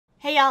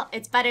Hey y'all,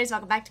 it's Butters.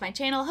 Welcome back to my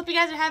channel. Hope you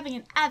guys are having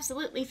an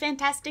absolutely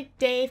fantastic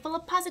day full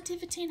of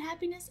positivity and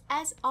happiness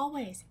as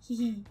always.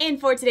 And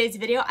for today's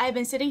video, I've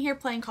been sitting here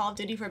playing Call of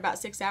Duty for about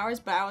 6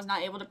 hours, but I was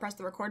not able to press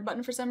the record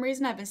button for some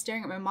reason. I've been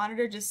staring at my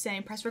monitor just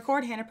saying press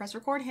record, Hannah,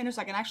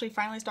 so I can actually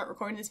finally start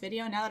recording this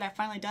video. Now that I've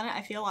finally done it,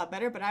 I feel a lot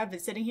better, but I've been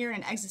sitting here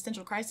in an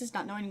existential crisis,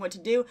 not knowing what to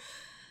do.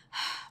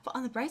 But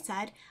on the bright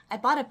side, I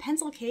bought a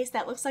pencil case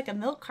that looks like a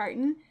milk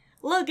carton.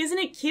 Look, isn't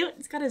it cute?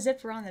 It's got a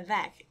zipper on the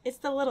back. It's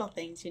the little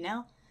things, you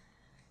know?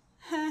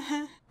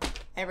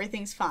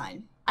 Everything's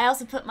fine. I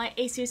also put my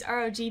Asus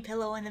ROG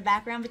pillow in the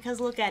background because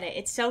look at it.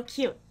 It's so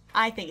cute.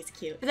 I think it's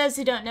cute. For those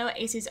who don't know,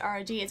 Asus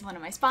ROG is one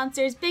of my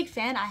sponsors. Big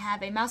fan. I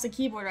have a mouse and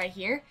keyboard right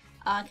here.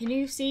 Can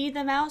you see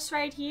the mouse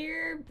right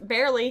here?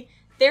 Barely.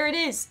 There it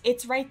is.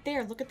 It's right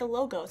there. Look at the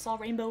logo. It's all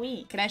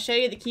rainbowy. Can I show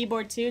you the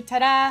keyboard too?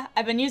 Ta-da!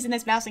 I've been using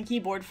this mouse and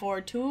keyboard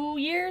for 2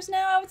 years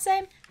now, I would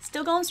say.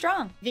 Still going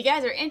strong. If you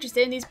guys are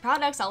interested in these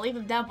products, I'll leave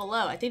them down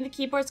below. I think the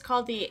keyboard's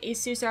called the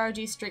Asus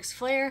ROG Strix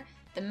Flare.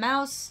 The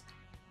mouse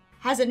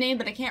has a name,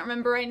 but I can't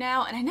remember right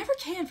now, and I never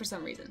can for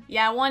some reason.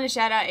 Yeah, I want to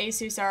shout out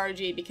Asus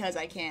ROG because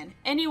I can.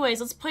 Anyways,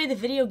 let's play the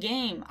video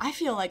game. I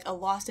feel like a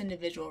lost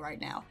individual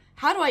right now.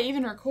 How do I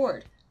even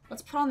record?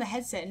 Let's put on the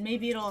headset and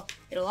maybe it'll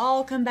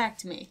all come back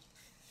to me.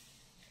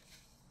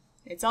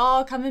 It's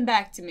all coming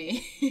back to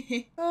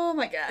me. Oh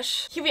my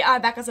gosh. Here we are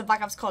back on some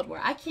Black Ops Cold War.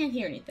 I can't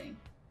hear anything.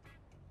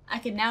 I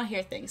can now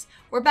hear things.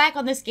 We're back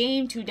on this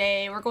game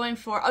today. We're going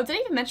for, oh, did I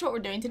even mention what we're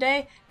doing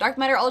today? Dark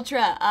Matter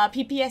Ultra,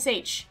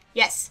 PPSH.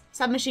 Yes,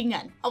 submachine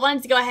gun. I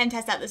wanted to go ahead and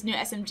test out this new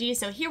SMG,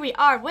 so here we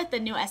are with the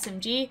new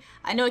SMG.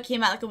 I know it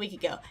came out like a week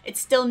ago. It's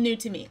still new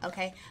to me,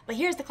 okay? But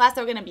here's the class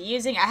that we're going to be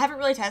using. I haven't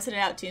really tested it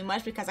out too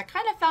much because I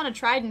kind of found a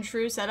tried and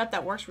true setup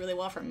that works really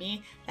well for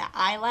me, that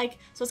I like.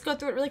 So let's go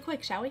through it really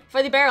quick, shall we?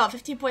 For the barrel,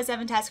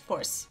 15.7 task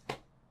force.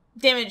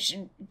 Damage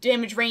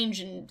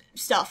range and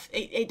stuff.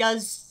 It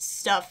does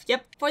stuff.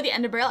 Yep. For the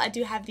underbarrel, I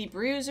do have the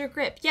bruiser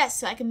grip. Yes,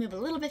 so I can move a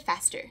little bit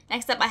faster.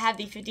 Next up, I have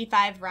the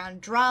 55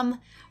 round drum.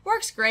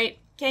 Works great.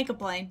 Can't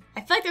complain.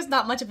 I feel like there's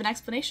not much of an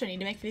explanation I need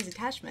to make for these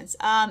attachments.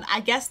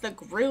 I guess the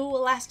GRU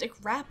elastic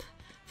wrap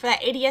for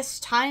that ADS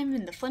time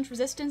and the flinch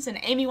resistance and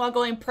aiming while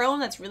going prone.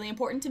 That's really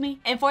important to me.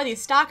 And for the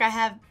stock, I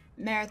have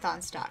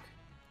marathon stock.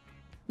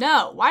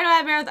 No, why do I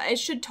have marathon? It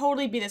should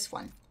totally be this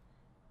one.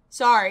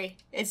 Sorry,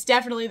 it's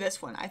definitely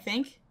this one, I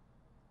think.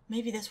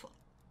 Maybe this one.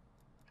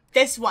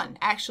 This one,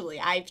 actually.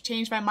 I've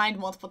changed my mind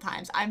multiple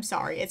times. I'm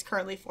sorry. It's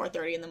currently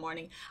 4:30 in the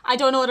morning. I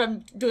don't know what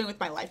I'm doing with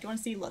my life. Do you want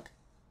to see? Look.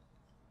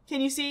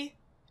 Can you see?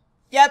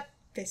 Yep.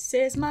 This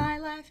is my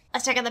life.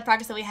 Let's check out the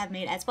progress that we have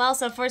made as well.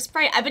 So for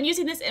spray, I've been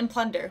using this in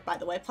Plunder, by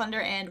the way.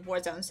 Plunder and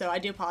Warzone, so I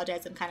do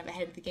apologize. I'm kind of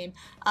ahead of the game.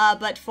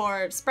 But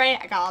for spray,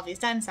 I got all these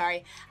done.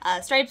 Sorry.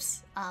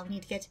 Stripes, we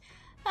need to get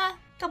a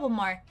couple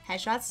more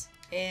headshots.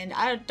 And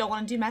I don't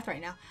want to do math right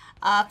now.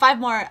 5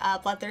 more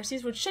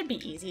bloodthirsties, which should be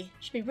easy.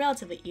 Should be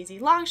relatively easy.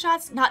 Long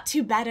shots, not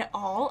too bad at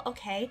all.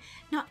 Okay,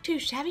 not too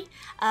shabby.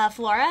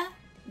 Flora,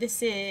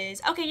 this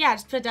is... Okay, yeah,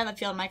 just put it down the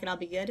field mic and I'll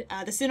be good.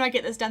 The sooner I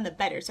get this done, the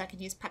better, so I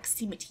can use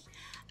proximity.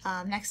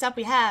 Next up,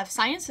 we have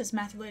science. Is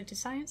math related to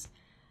science?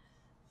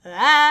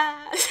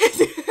 What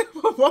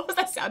was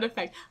that sound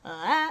effect?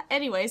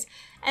 Anyways,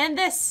 and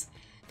this...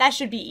 That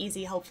should be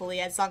easy, hopefully,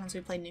 as long as we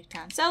play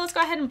Nuketown. So let's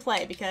go ahead and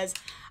play, because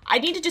I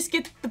need to just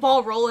get the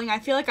ball rolling. I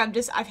feel like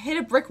I've hit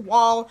a brick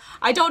wall.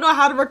 I don't know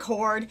how to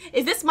record.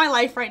 Is this my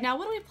life right now?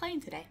 What are we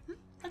playing today?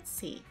 Let's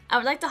see. I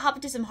would like to hop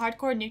into some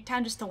hardcore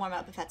Nuketown just to warm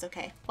up, if that's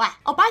okay. Wow.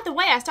 Oh, by the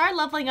way, I started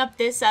leveling up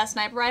this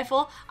sniper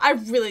rifle. I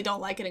really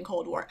don't like it in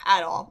Cold War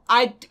at all.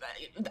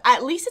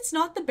 At least it's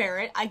not the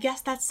Barrett. I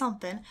guess that's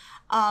something.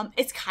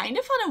 It's kind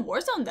of fun in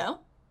Warzone, though.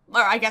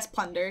 Or I guess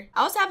Plunder.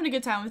 I was having a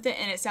good time with it,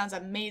 and it sounds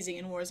amazing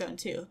in Warzone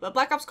too. But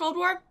Black Ops Cold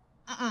War?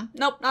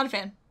 Nope, not a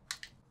fan.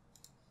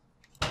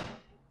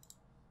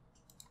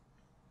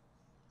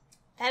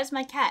 That is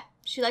my cat.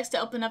 She likes to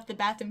open up the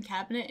bathroom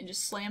cabinet and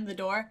just slam the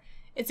door.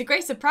 It's a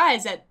great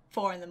surprise at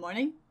 4 in the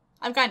morning.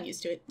 I've gotten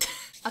used to it.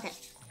 Okay,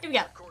 here we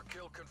go.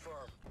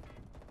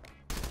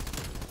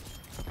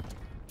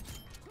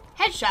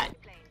 Headshot.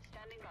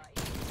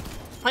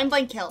 Point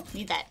blank kill.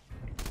 Need that.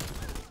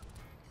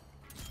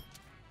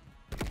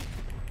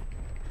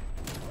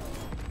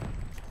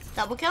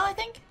 Double kill, I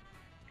think.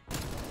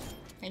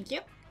 Thank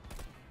you.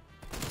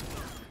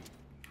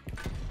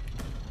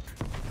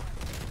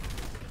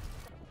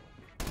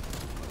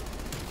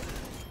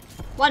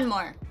 One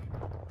more.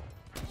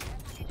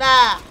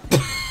 Ah!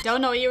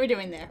 Don't know what you were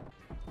doing there.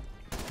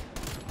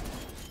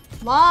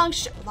 Long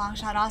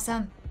shot,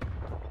 awesome.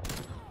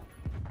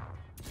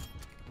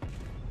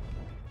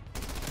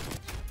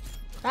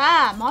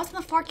 Ah, I'm almost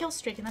on the 4 kill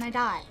streak and then I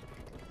die.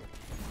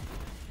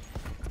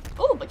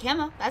 Oh, but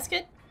camo, that's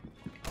good.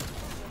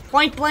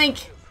 Point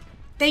blank.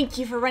 Thank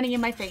you for running in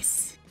my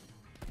face.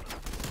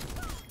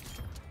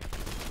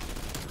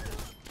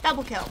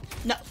 Double kill.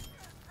 No.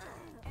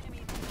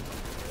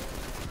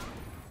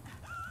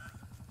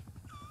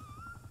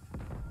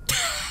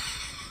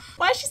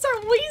 Why did she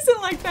start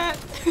wheezing like that?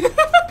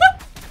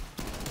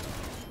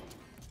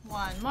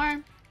 One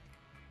more.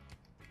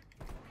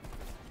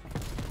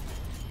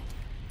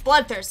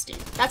 Bloodthirsty.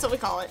 That's what we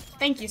call it.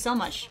 Thank you so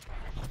much.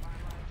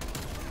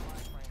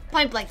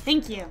 Point blank,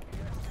 thank you.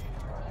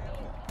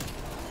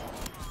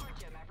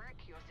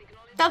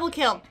 Double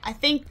kill. I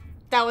think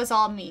that was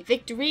all me.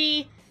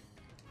 Victory.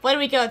 What do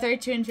we go?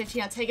 32 and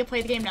 15. I'll take a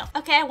play of the game now.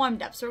 Okay, I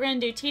warmed up. So we're going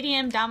to do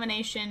TDM,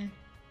 Domination,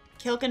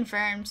 Kill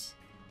Confirmed,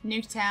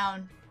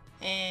 Nuketown,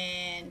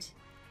 and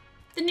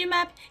the new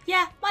map.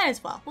 Yeah, might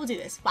as well. We'll do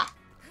this. Wow.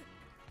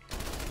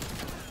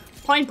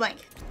 Point blank.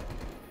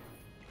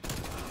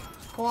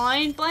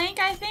 Point blank,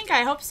 I think.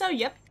 I hope so.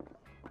 Yep.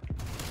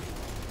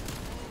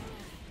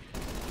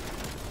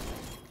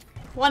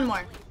 One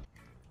more.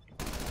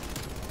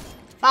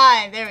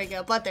 5. There we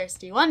go.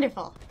 Bloodthirsty.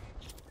 Wonderful.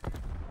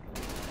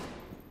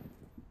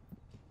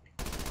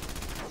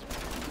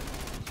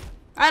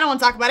 I don't want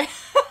to talk about it.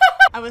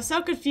 I was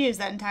so confused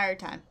that entire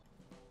time.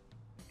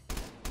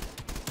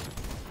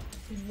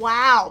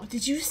 Wow.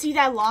 Did you see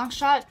that long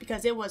shot?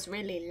 Because it was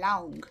really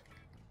long.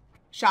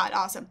 Shot.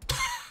 Awesome.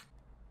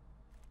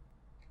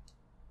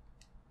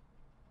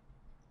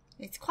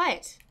 It's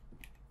quiet.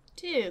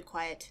 Too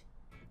quiet.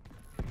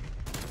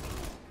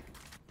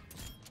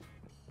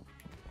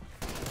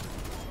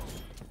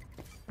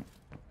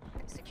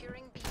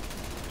 Securing B.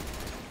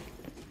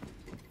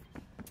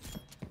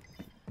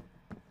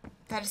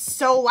 That is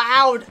so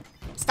loud.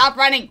 Stop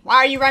running. Why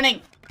are you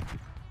running?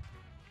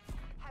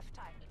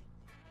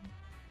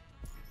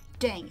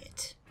 Dang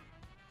it.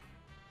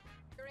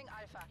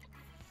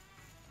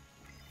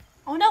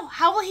 Oh no,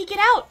 how will he get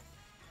out?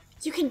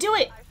 You can do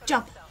it.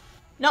 Jump.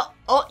 No.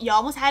 Oh, you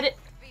almost had it.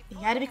 You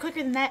gotta be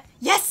quicker than that.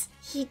 Yes,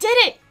 he did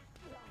it.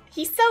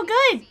 He's so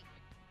good.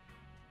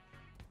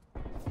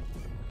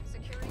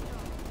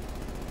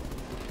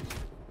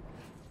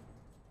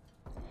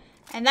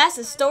 And that's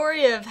the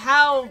story of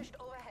how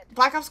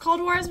Black Ops Cold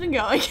War has been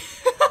going.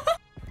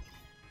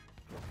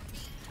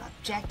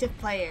 Objective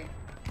player.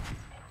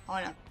 Oh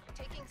no.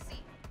 Taking C.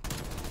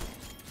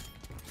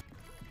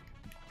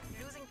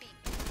 Losing B.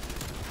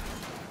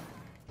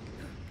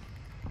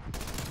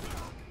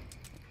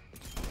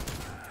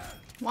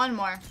 One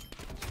more.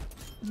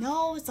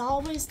 No, it's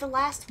always the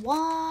last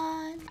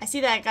one. I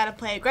see that I gotta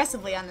play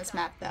aggressively on this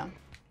map though.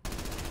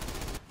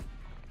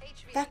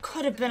 That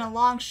could have been a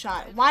long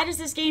shot. Why does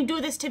this game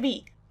do this to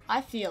me?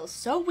 I feel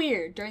so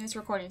weird during this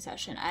recording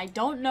session. I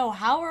don't know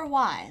how or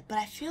why, but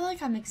I feel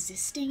like I'm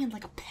existing in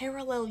like a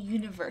parallel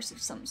universe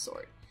of some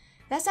sort.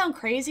 That sound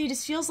crazy? It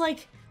just feels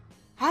like,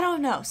 I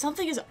don't know,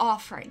 something is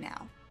off right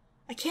now.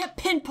 I can't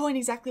pinpoint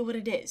exactly what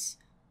it is.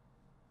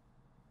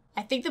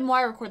 I think the more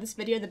I record this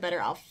video, the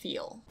better I'll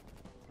feel.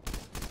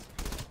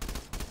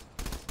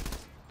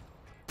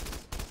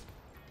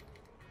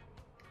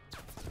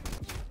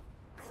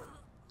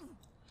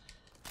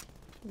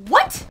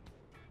 What?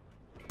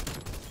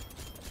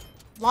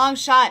 Long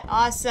shot.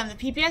 Awesome. The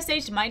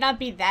PPSH might not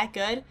be that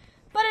good,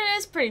 but it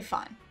is pretty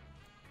fun.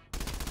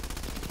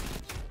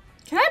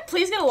 Can I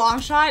please get a long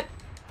shot?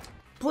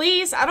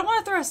 Please? I don't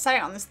want to throw a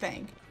sight on this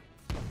thing.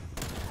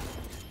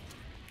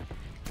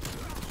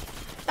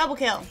 Double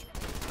kill.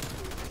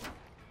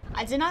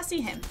 I did not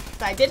see him,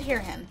 but I did hear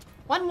him.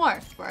 One more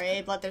for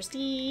a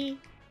Bloodthirsty.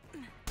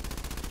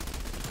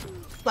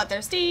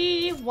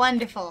 Bloodthirsty.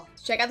 Wonderful.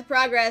 Let's check out the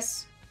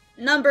progress.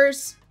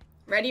 Numbers.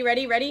 Ready,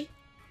 ready, ready.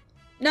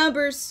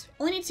 Numbers.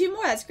 Only need 2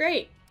 more. That's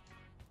great.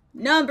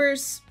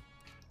 Numbers.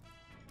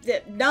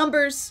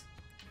 Numbers.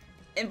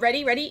 And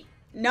ready, ready.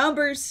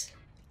 Numbers.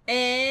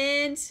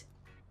 And...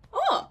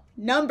 oh,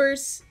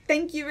 numbers.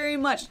 Thank you very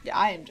much.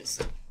 I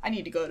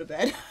need to go to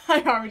bed.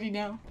 I already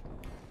know.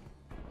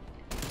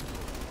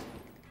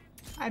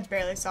 I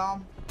barely saw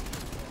him.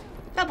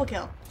 Double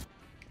kill.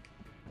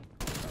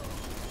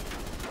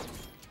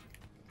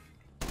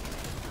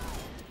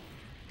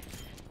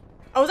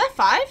 Oh, was that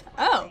 5?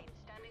 Oh,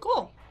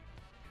 cool.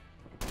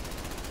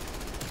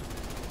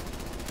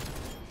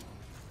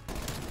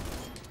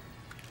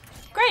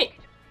 Great.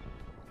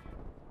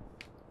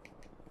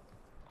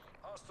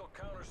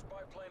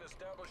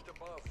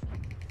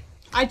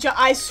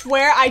 I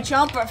swear I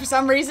jump, but for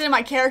some reason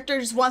my character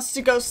just wants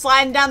to go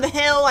sliding down the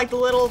hill like the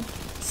little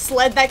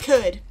sled that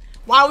could.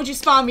 Why would you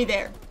spawn me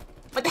there?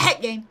 What the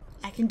heck, game?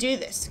 I can do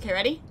this. Okay,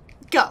 ready?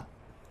 Go.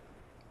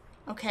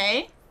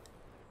 Okay.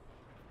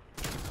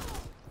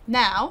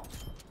 Now.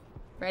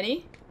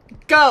 Ready?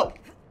 Go.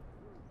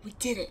 We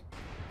did it.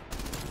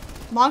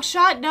 Long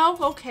shot? No?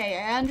 Okay,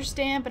 I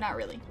understand, but not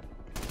really.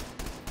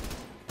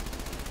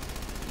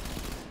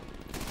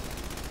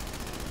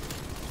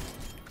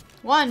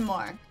 One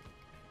more.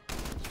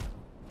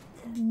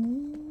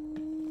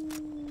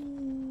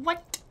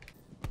 What?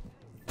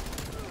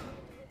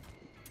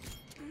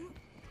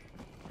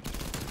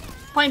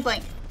 Point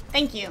blank.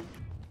 Thank you.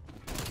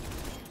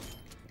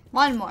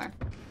 One more.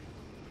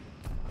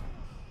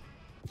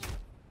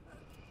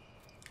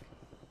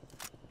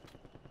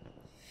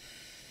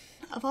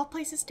 Of all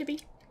places to be.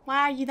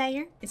 Why are you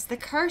there? It's the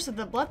curse of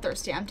the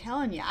Bloodthirsty, I'm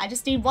telling you. I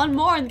just need one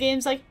more and the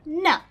game's like,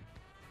 no.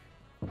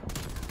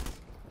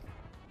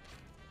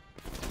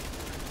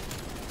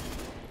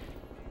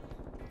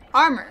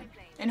 Armor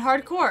and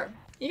hardcore.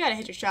 You gotta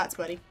hit your shots,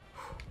 buddy.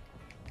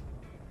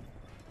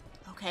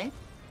 Okay.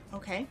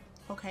 Okay.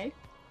 Okay.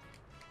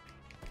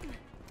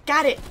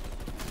 Got it.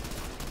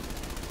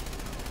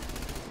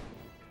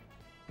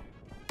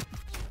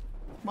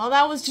 Well,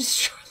 that was just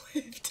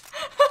short-lived.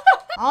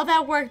 All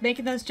that work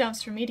making those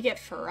jumps for me to get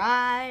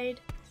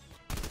fried.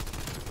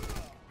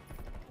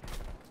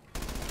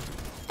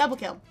 Double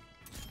kill.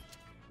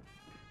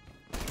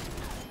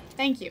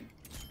 Thank you.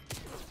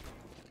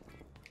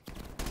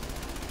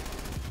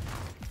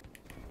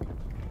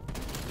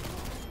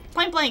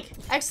 Point blank.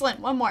 Excellent.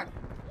 One more.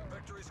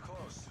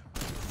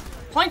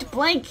 Point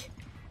blank.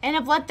 And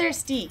a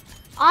bloodthirsty.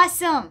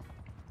 Awesome.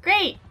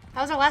 Great.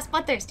 That was our last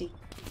bloodthirsty.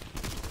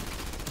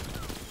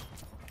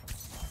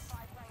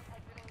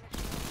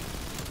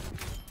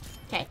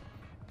 Okay.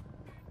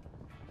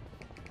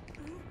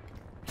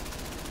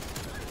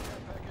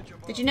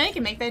 Did you know you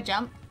can make that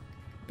jump?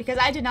 Because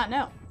I did not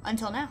know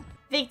until now.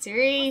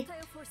 Victory.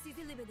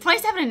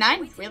 27 and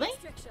 9? Really?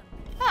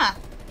 Huh.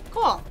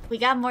 Cool. We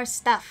got more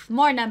stuff,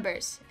 more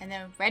numbers. And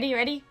then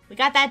ready? We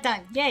got that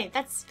done. Yay,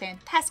 that's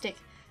fantastic.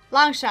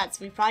 Long shots.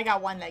 We probably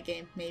got one that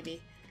game,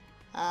 maybe.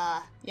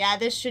 Yeah,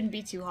 this shouldn't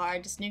be too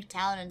hard. Just nuke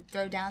talent and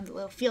throw down the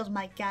little field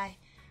mic guy.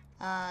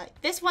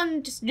 This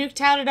one just nuke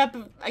talent up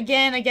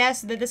again, I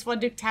guess. Then this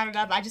one nuke talent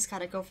up. I just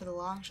gotta go for the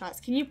long shots.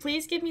 Can you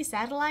please give me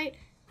satellite?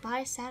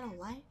 Buy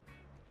satellite?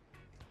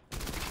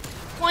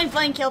 Point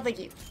blank kill, thank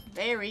you.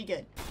 Very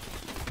good.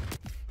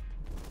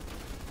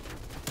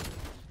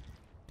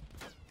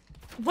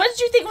 What did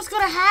you think was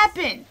gonna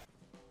happen?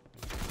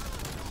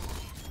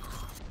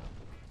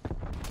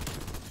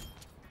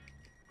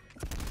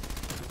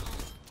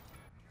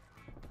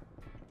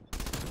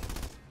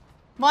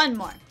 One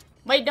more.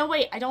 Wait, no,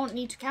 wait. I don't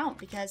need to count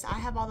because I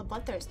have all the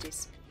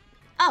bloodthirsties.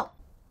 Oh.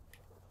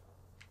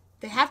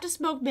 They have to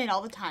smoke mid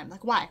all the time.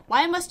 Like, why?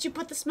 Why must you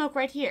put the smoke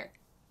right here?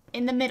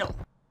 In the middle.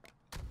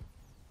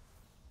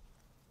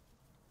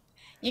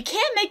 You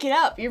can't make it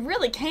up. You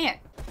really can't.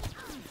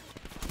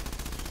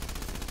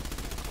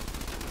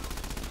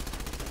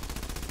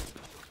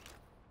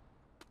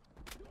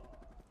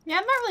 Yeah,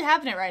 I'm not really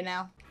having it right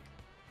now.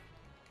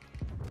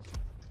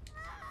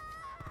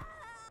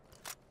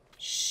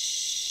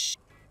 Shh.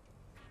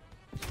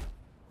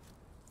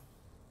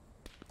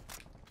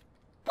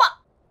 What?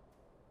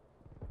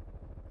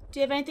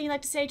 Do you have anything you'd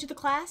like to say to the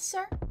class,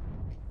 sir?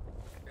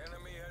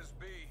 Enemy has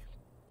B.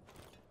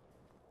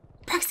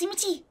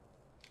 Proximity.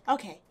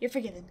 Okay, you're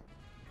forgiven.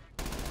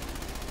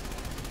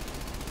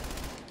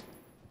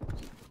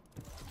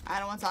 I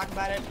don't want to talk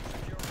about it.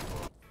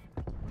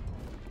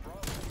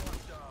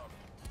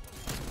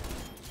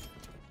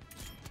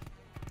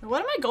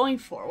 What am I going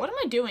for? What am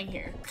I doing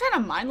here? I'm kind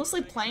of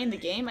mindlessly playing the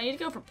game. I need to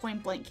go for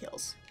point blank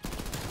kills.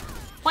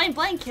 Point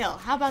blank kill.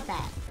 How about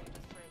that?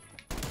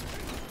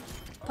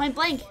 Point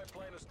blank.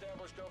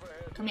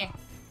 Come here.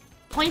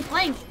 Point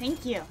blank.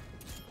 Thank you.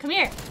 Come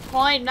here.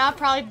 Point. Not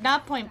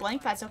point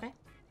blank. That's okay.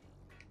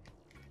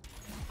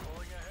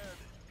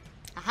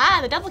 Aha!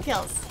 The double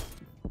kills.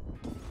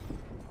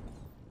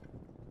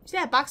 See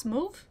that box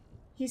move?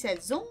 He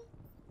said zoom.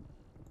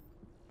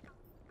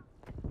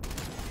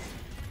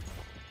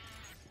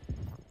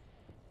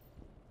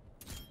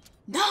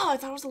 No, I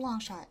thought it was a long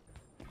shot.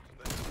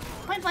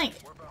 Point blank.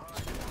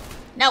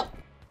 No.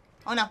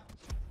 Oh no.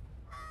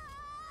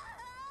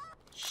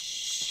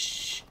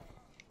 Shh.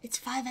 It's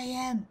 5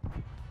 a.m.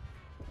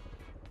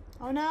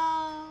 Oh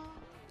no.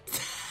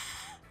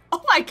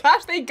 Oh my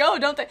gosh, they go,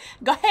 don't they?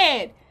 Go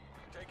ahead.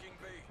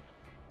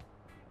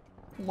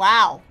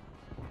 Wow.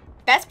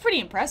 That's pretty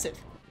impressive.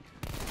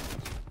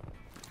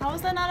 How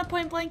is that not a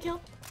point blank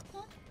kill?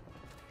 Huh?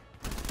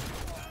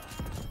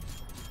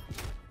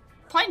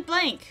 Point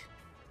blank.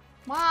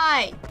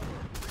 Why?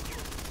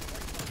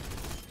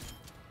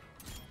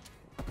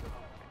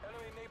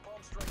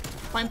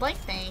 Point blank,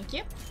 thank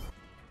you.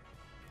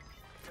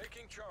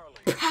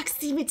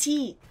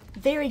 Proximity.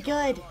 Very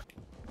good.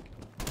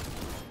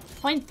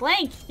 Point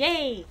blank,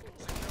 yay.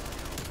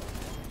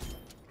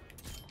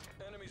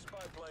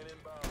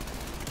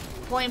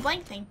 Point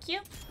blank, thank you.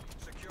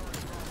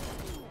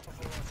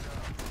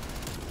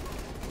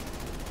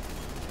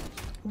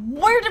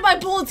 Where did my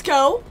bullets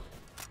go?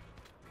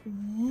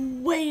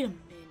 Wait a minute.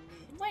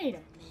 Wait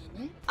a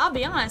minute. I'll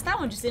be honest, that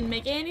one just didn't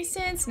make any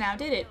sense now,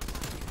 did it?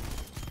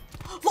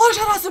 Long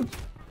shot, awesome!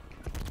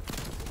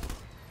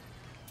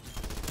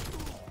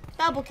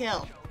 Double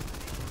kill.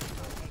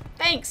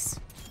 Thanks.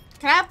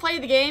 Can I play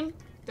the game?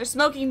 They're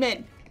smoking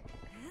mid.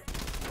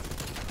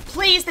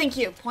 Please, thank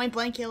you. Point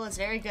blank kill is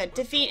very good.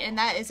 Defeat, and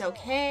that is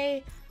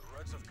okay.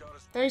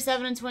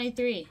 37 and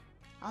 23.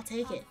 I'll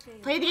take it.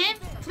 Play the game?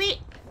 Please.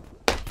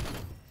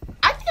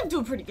 I think I'm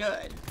doing pretty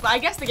good, but I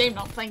guess the game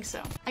don't think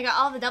so. I got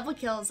all the double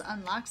kills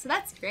unlocked, so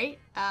that's great.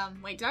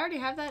 Wait, did I already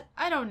have that?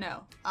 I don't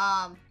know.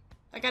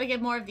 I gotta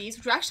get more of these,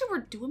 which actually we're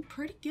doing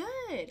pretty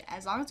good.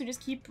 As long as we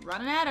just keep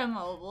running at them,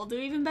 we'll do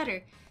even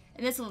better.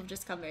 And this will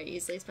just come very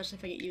easily, especially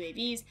if I get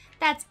UAVs.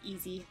 That's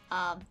easy.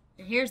 And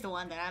here's the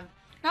one that I'm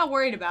not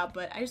worried about,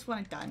 but I just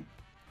want it done.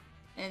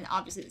 And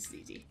obviously this is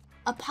easy.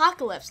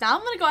 Apocalypse. Now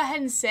I'm gonna go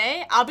ahead and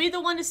say, I'll be the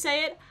one to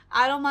say it.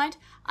 I don't mind.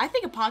 I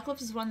think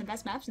Apocalypse is one of the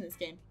best maps in this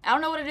game. I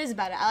don't know what it is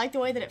about it. I like the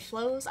way that it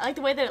flows. I like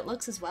the way that it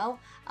looks as well.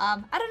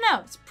 I don't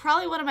know. It's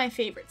probably one of my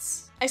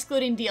favorites.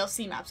 Excluding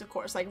DLC maps, of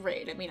course, like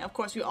Raid. I mean, of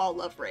course, we all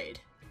love Raid.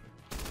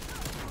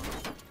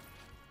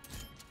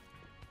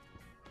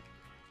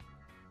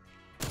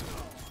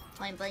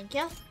 Point blank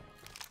kill.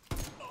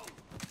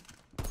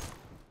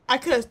 I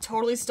could have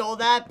totally stole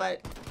that,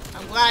 but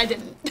I'm glad I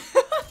didn't.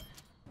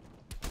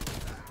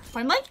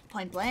 Point blank?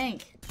 Point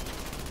blank.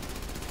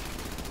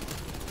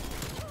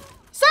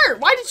 Sir,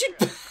 why did you...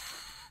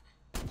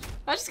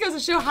 That just goes to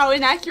show how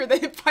inaccurate the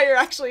hip fire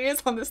actually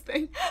is on this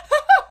thing.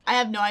 I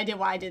have no idea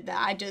why I did that.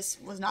 I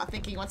just was not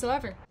thinking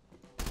whatsoever.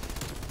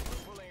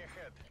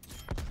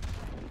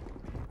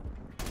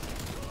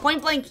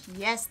 Point blank.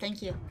 Yes,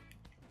 thank you.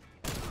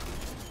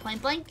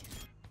 Point blank.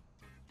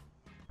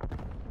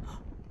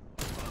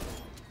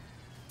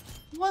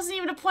 It wasn't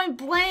even a point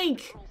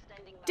blank.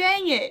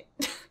 Dang it.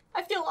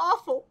 I feel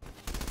awful.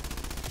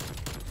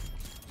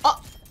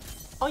 Oh.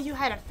 Oh, you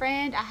had a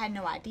friend? I had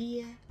no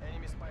idea.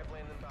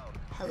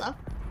 Hello?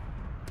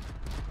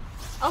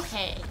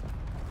 Okay.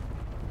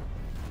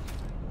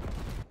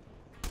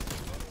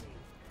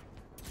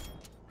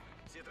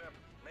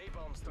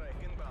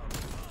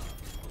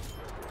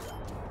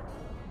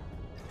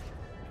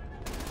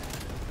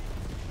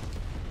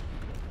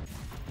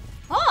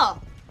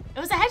 Oh! It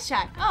was a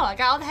headshot. Oh, I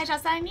got all the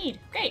headshots that I need.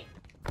 Great.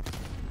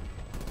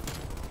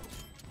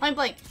 Point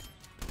blank.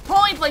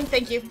 Point blank,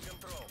 thank you.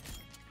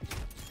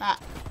 Ah.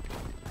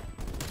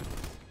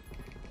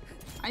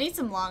 I need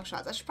some long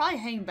shots. I should probably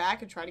hang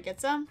back and try to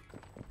get some.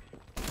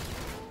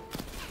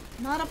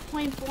 Not a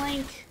point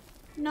blank.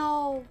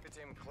 No.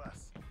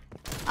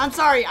 I'm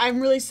sorry. I'm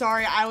really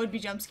sorry. I would be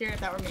jump scared if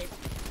that were me.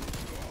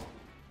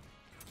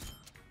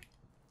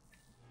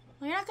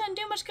 Well, you're not gonna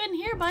do much good in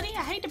here, buddy.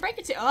 I hate to break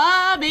it to you.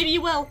 Ah, maybe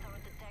you will.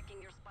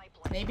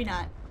 Maybe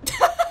not.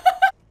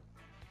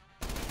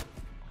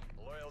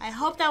 I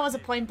hope that was a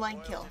point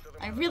blank kill.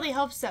 I really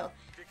hope so.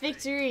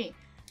 Victory.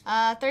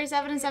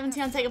 37 and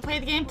 17 on take a play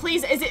of the game.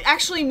 Please, is it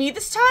actually me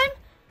this time?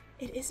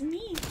 It is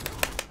me.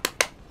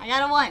 I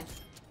got a 1.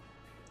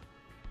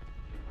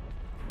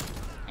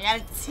 I got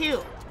a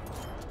 2.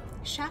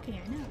 Shocking,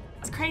 I know.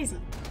 It's crazy.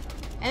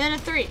 And then a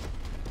 3.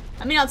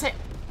 I mean, I'll take...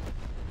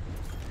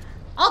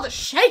 Oh, the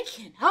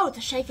shaking! Oh,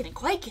 the shaking and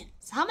quaking.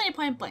 So how many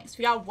point blanks?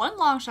 We got 1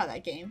 long shot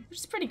that game, which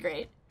is pretty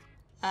great.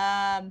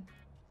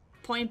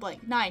 Point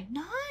blank. 9.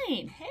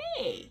 9!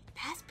 Hey!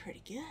 That's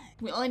pretty good.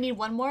 We only need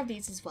 1 more of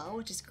these as well,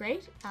 which is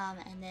great.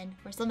 And then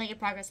we're still making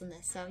progress on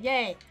this, so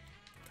yay!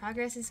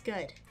 Progress is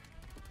good.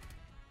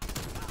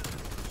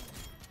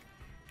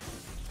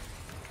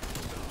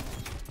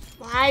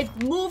 I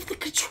moved the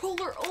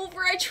controller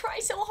over. I try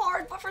so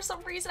hard, but for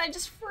some reason I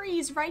just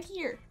freeze right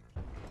here.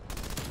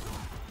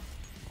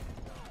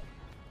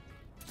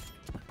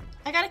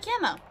 I got a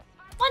camo.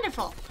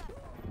 Wonderful.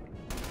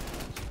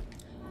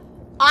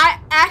 I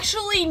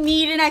actually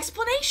need an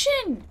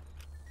explanation.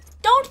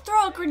 Don't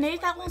throw a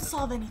grenade. That won't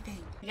solve anything.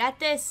 I got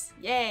this.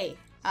 Yay.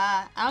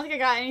 I don't think I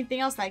got anything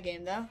else that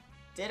game, though.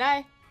 Did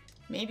I?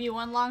 Maybe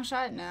 1 long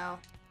shot? No.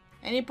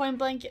 Any point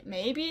blank?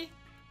 Maybe?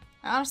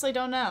 I honestly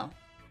don't know.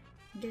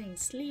 I'm getting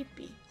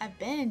sleepy. I've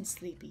been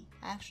sleepy,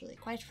 actually.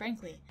 Quite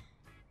frankly,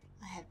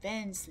 I have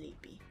been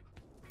sleepy.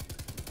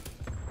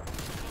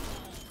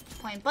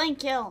 Point blank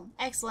kill.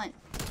 Excellent.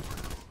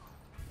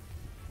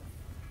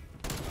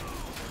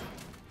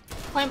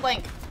 Point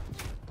blank.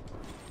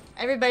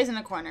 Everybody's in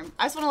a corner.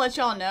 I just want to let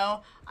y'all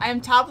know, I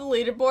am top of the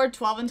leaderboard,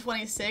 12 and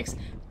 26.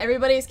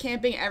 Everybody's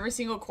camping every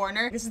single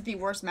corner. This is the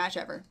worst match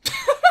ever.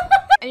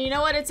 And you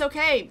know what? It's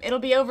okay. It'll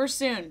be over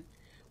soon.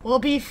 We'll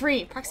be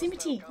free.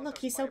 Proximity. Look,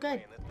 he's so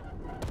good.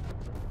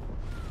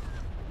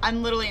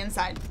 I'm literally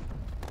inside.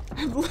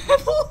 I'm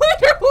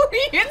literally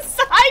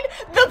inside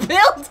the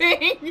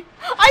building.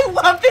 I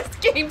love this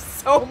game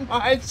so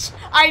much.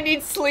 I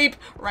need sleep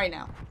right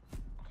now.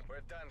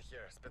 We're done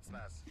here,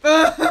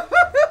 Spetsnaz.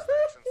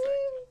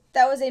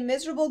 That was a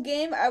miserable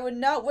game. I would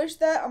not wish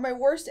that on my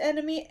worst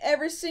enemy.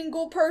 Every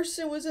single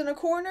person was in a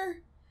corner.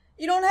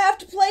 You don't have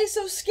to play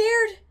so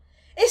scared.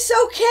 It's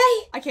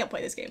okay. I can't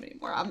play this game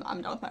anymore.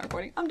 I'm done with my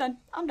recording. I'm done.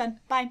 I'm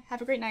done. Bye.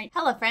 Have a great night.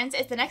 Hello, friends.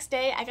 It's the next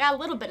day. I got a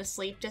little bit of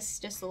sleep,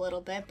 just a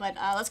little bit, but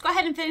let's go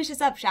ahead and finish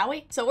this up, shall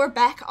we? So we're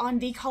back on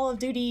the Call of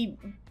Duty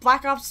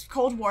Black Ops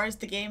Cold War is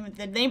the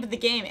name of the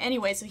game.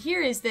 Anyway, so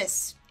here is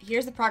this.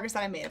 Here's the progress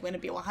that I made. I'm going to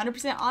be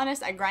 100%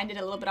 honest. I grinded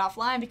a little bit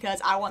offline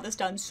because I want this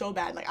done so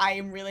bad. Like, I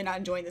am really not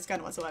enjoying this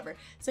gun whatsoever.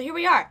 So here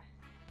we are.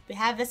 We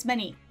have this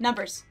many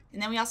numbers,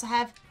 and then we also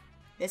have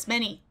this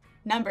many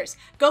numbers.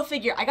 Go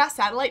figure. I got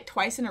satellite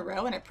twice in a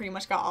row and I pretty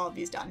much got all of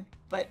these done,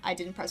 but I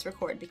didn't press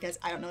record because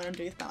I don't know what I'm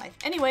doing with my life.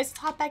 Anyways, let's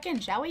hop back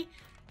in, shall we?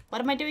 What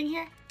am I doing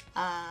here?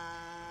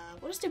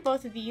 We'll just do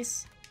both of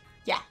these.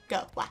 Yeah,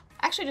 go. Wow.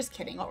 Actually, just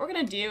kidding. What we're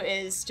gonna do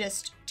is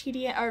just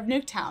TD or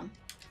Nuketown.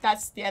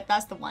 That's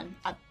the one.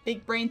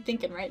 Big brain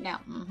thinking right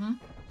now.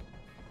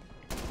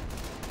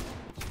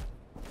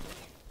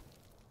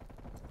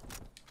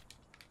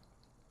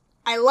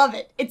 I love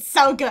it. It's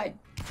so good.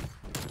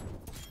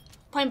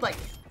 Point blank.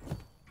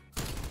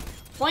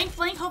 Point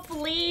blank,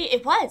 hopefully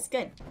it was.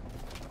 Good.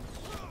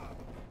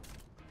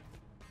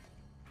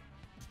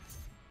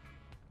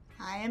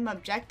 I am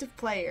objective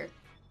player.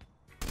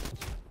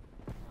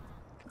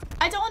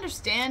 I don't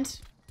understand.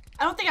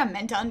 I don't think I'm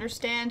meant to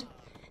understand.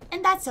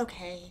 And that's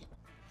okay.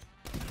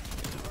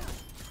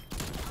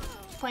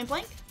 Point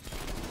blank.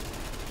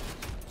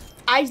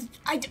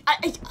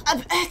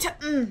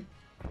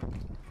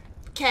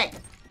 Okay.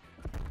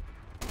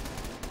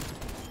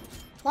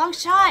 Long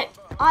shot.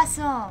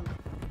 Awesome.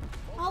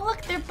 Oh,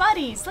 look, they're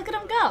buddies. Look at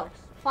them go.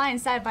 Flying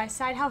side by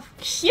side. How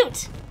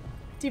cute.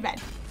 Too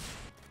bad.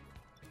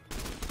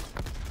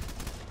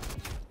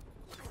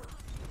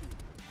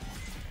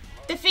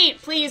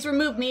 Defeat. Please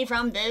remove me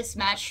from this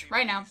match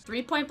right now.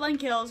 3 point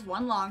blank kills,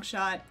 1 long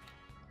shot.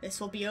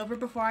 This will be over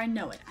before I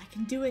know it. I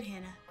can do it,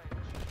 Hannah.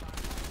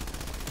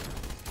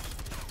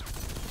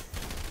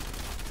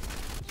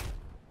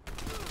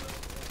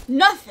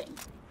 Nothing.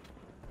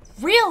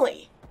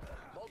 Really?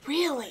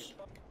 Really?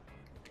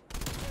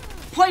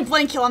 Point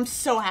blank kill, I'm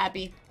so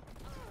happy.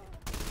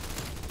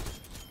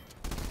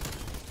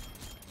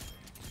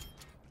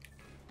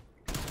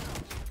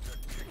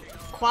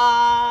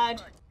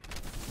 Quad.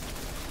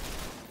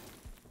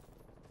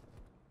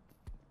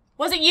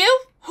 Was it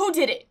you? Who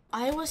did it?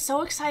 I was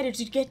so excited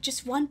to get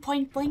just 1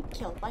 point blank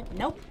kill, but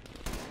nope.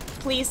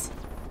 Please.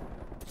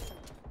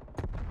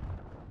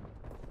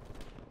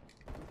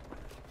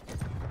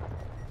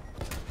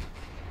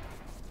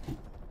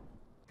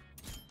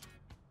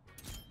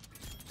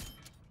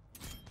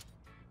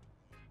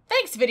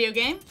 Thanks, video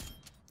game.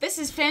 This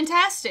is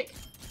fantastic.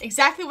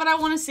 Exactly what I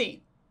want to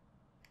see.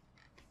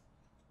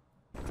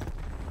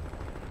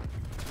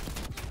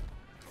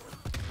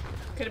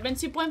 Could have been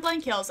 2 point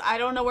blank kills. I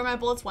don't know where my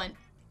bullets went.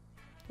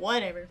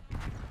 Whatever.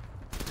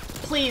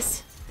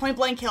 Please, point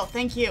blank kill.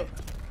 Thank you.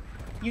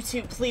 You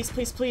too, please,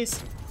 please,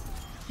 please.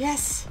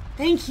 Yes,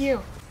 thank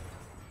you.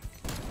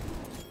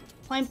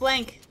 Point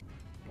blank.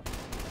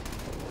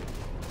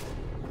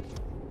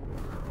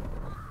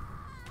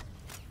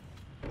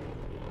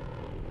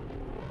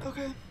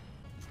 Okay.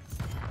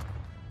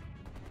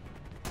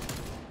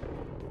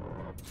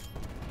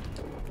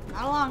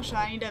 Not a long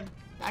shot. I need to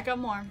back up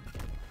more.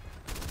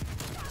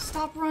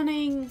 Stop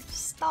running.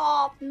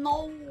 Stop.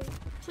 No.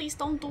 Please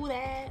don't do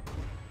that.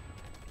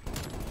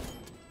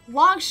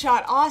 Long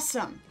shot.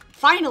 Awesome.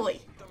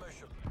 Finally.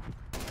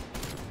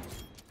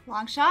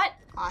 Long shot.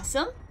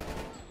 Awesome.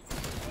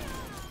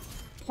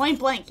 Point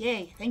blank.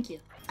 Yay. Thank you.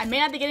 I may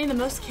not be getting the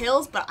most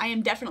kills, but I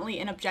am definitely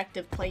an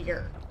objective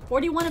player.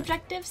 41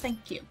 objectives.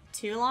 Thank you.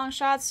 2 long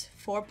shots.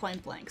 4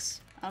 point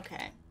blanks.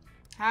 Okay.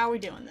 How are we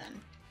doing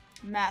then?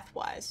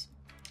 Math-wise.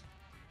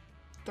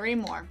 3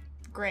 more.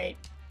 Great.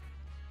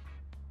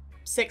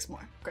 6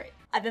 more. Great.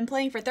 I've been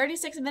playing for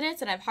 36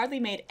 minutes and I've hardly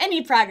made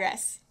any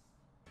progress.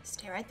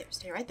 Stay right there.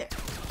 Stay right there.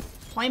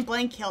 Point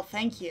blank kill.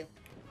 Thank you.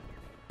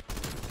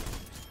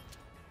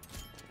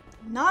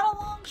 Not a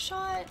long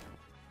shot.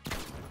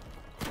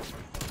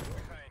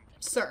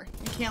 Sir,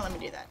 you can't let me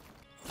do that.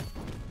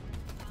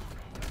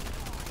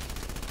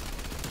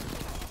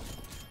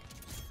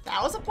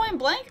 That was a point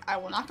blank. I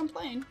will not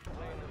complain.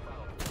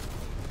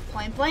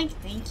 Point blank.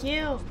 Thank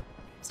you.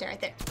 Stay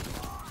right there.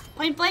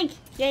 Point blank.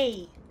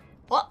 Yay.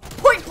 Well,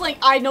 point blank.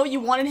 I know you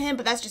wanted him,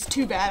 but that's just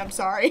too bad. I'm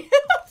sorry.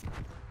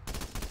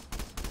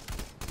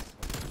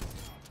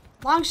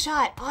 Long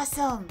shot.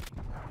 Awesome.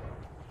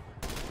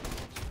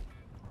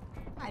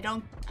 I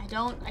don't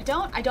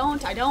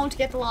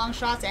get the long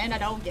shots, and I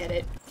don't get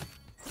it.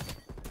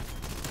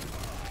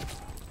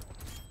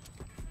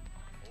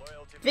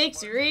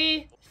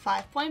 Victory.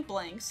 5 point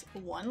blanks,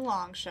 1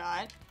 long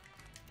shot.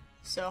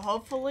 So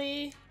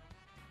hopefully,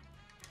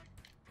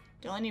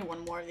 do only need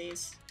 1 more of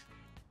these.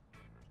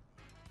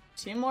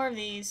 2 more of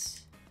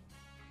these.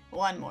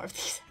 1 more of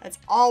these. That's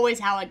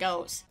always how it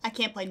goes. I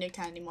can't play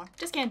Nuketown anymore.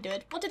 Just can't do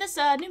it. We'll do this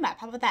new map.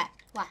 How about that?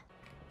 Why?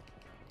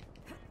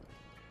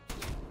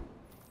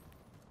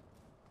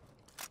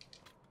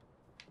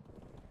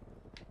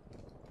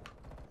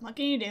 What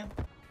can you do?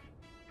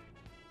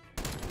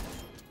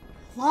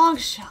 Long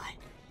shot.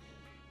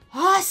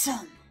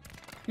 Awesome.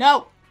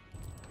 No.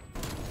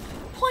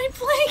 Point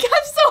blank.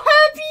 I'm so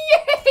happy.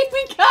 Yay,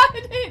 we got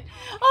it.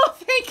 Oh,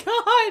 thank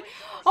God.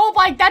 Oh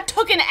my, that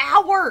took an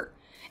hour.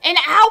 An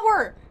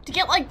hour to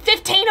get like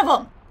 15 of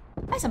them.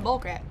 That's some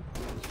bullcrap.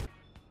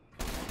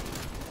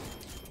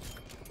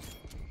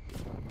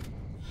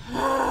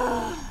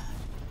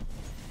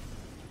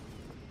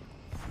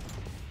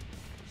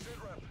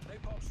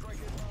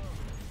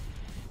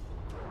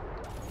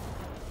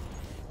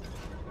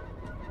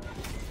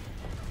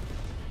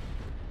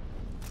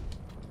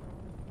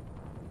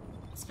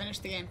 Finish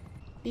the game.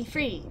 Be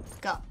free.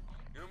 Go.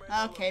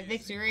 Okay,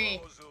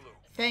 victory.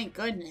 Thank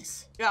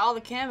goodness. Got all the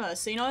camos,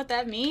 so you know what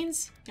that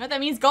means? You know what that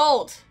means?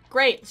 Gold!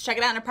 Great, let's check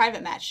it out in a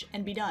private match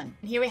and be done.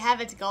 And here we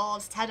have it,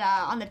 gold.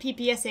 Ta-da! On the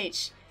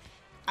PPSH.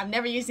 I'm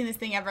never using this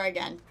thing ever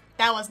again.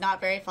 That was not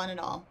very fun at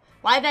all.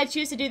 Why did I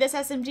choose to do this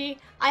SMG?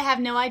 I have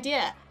no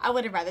idea. I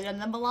would have rather done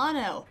the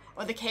Milano,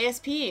 or the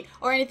KSP,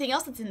 or anything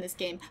else that's in this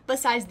game,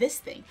 besides this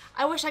thing.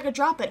 I wish I could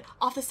drop it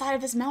off the side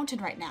of this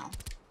mountain right now.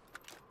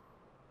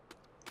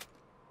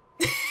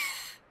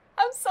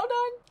 I'm so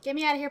done. Get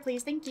me out of here,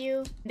 please. Thank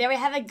you. There we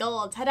have it,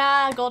 gold.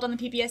 Ta-da! Gold on the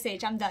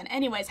PPSH. I'm done.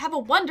 Anyways, have a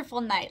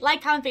wonderful night.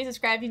 Like, comment, favorite,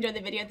 subscribe if you enjoyed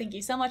the video. Thank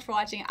you so much for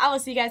watching. I will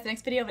see you guys in the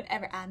next video,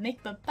 whatever I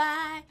make.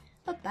 Bye-bye.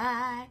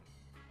 Bye-bye.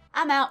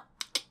 I'm out.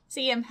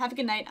 See you. Have a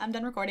good night. I'm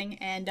done recording,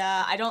 and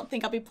I don't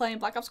think I'll be playing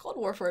Black Ops Cold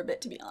War for a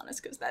bit, to be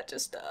honest, because that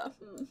just,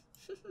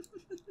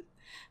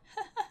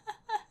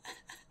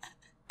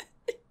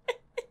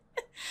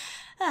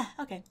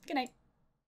 Okay, good night.